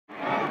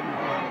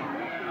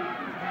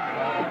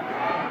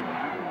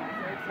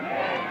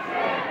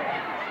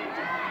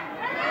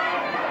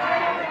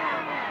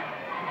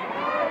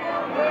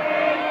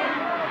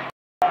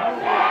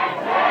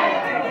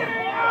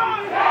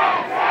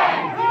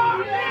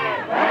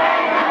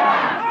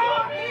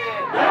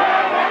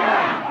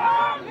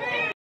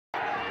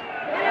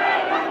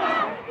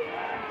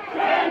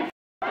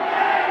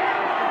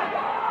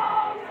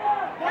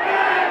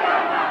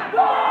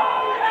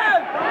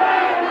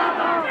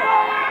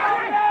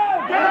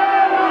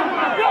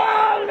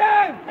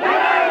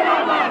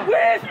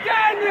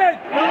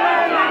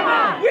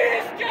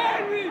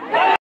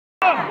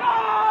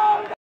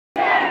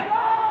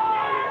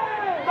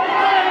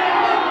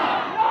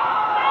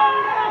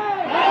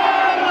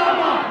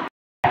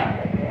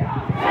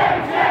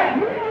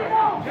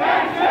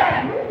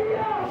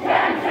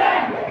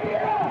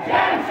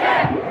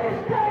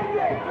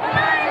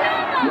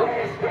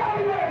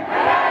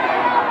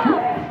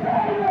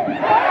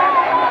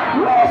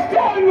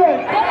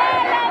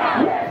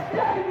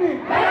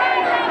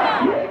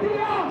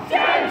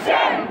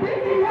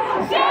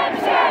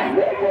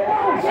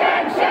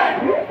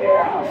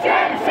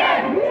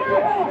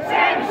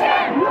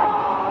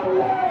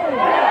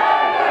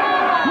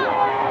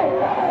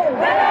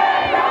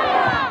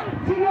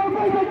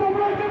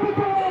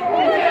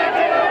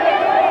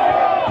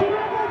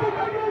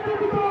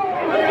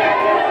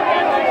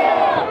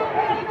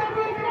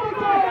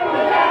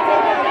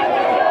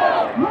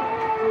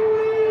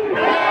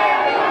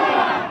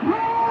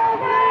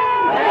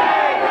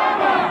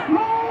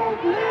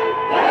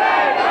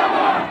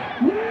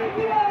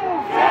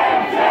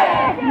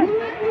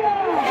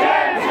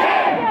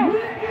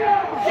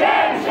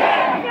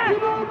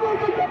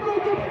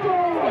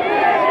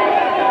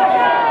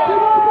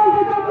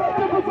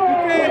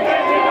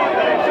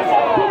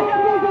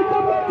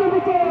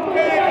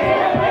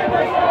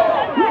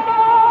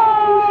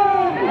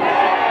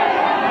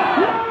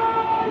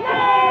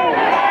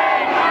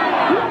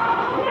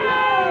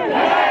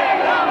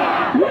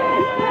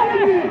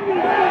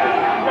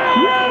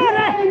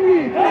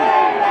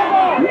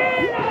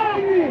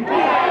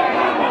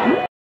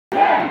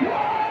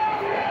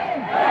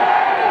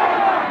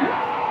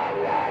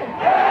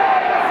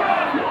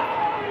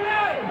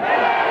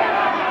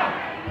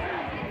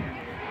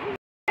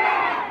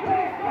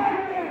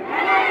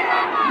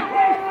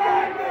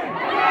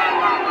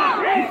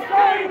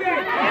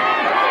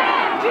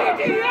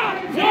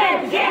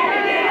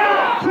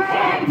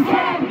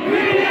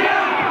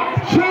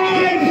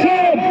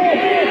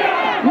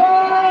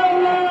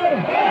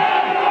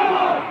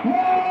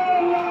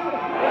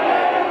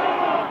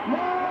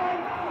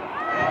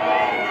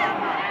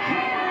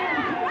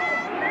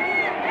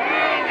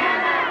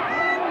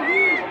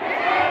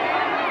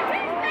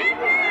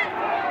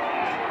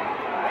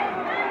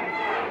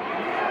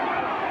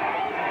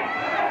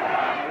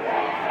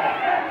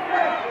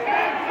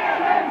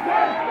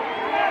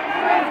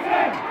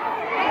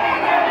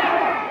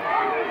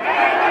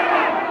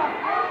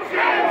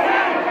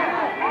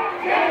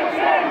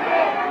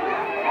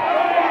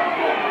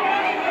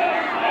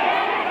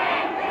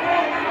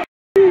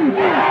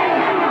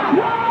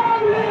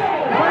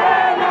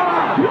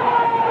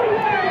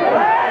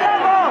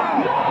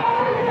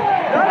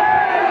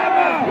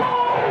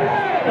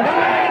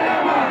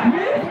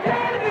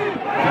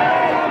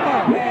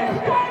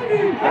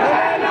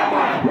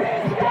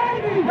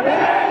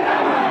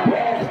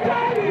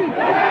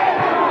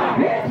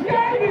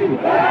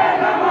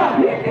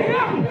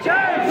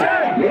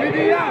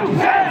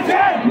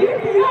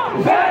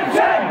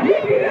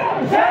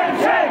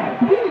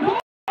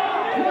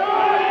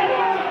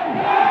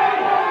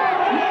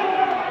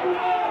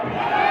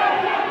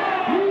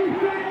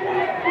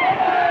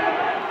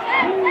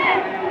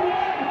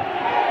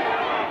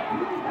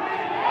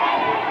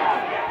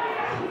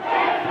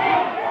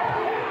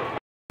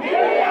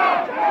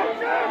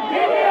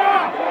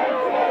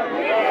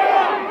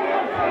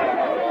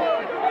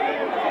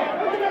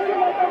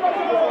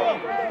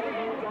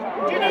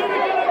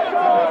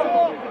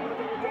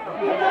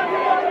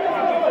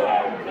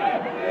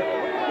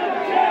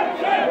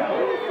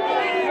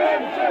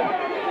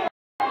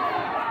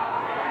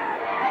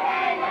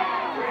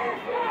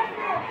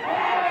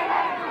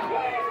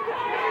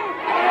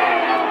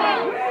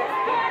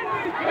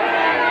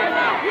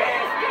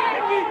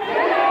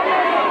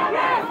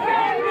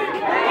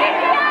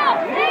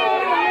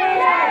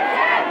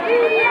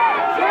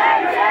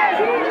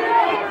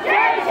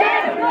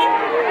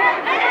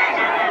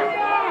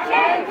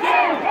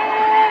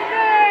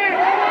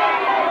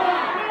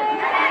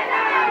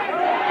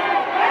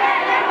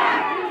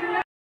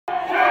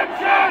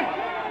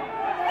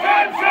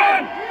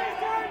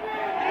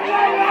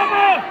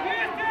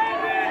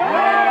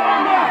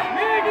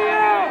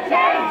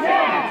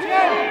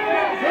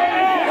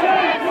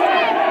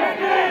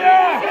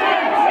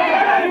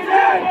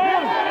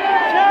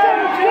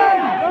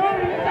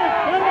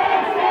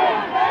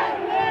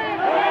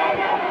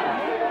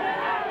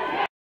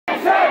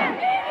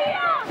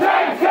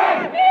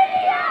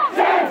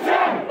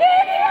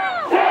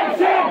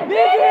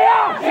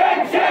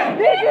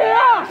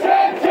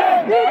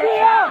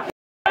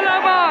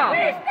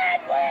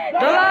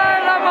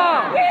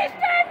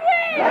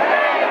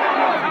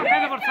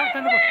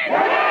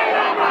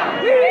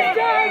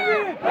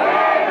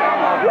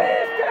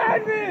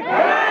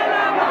Dalai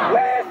Lama!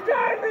 We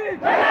stand with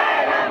Dalai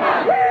Lama!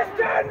 We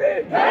stand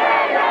with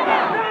Dalai Lama!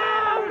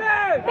 Long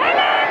live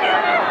Dalai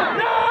Lama!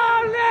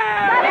 Long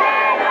live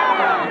Dalai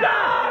Lama!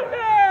 Long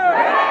live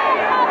Dalai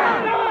Lama!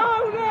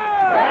 Long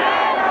live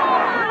Dalai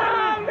Lama!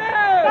 Long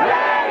live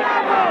Dalai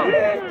Lama!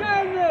 We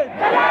stand with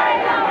Dalai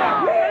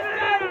Lama! We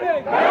stand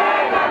with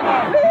Dalai Lama!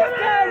 We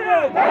stand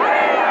with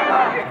Dalai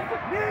Lama!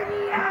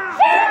 Media!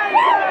 Shame!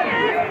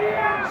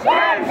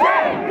 Shame!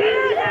 Shame!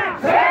 Media!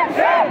 Shame!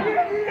 Shame!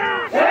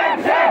 Shame! Shame!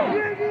 Shame!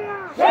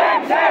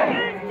 Shame!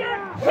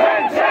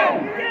 Shame! Shame! Shame!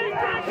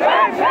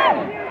 Shame!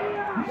 Shame!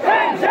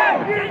 Shame!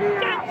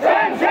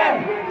 Shame! Shame!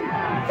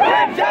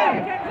 Shame! Shame!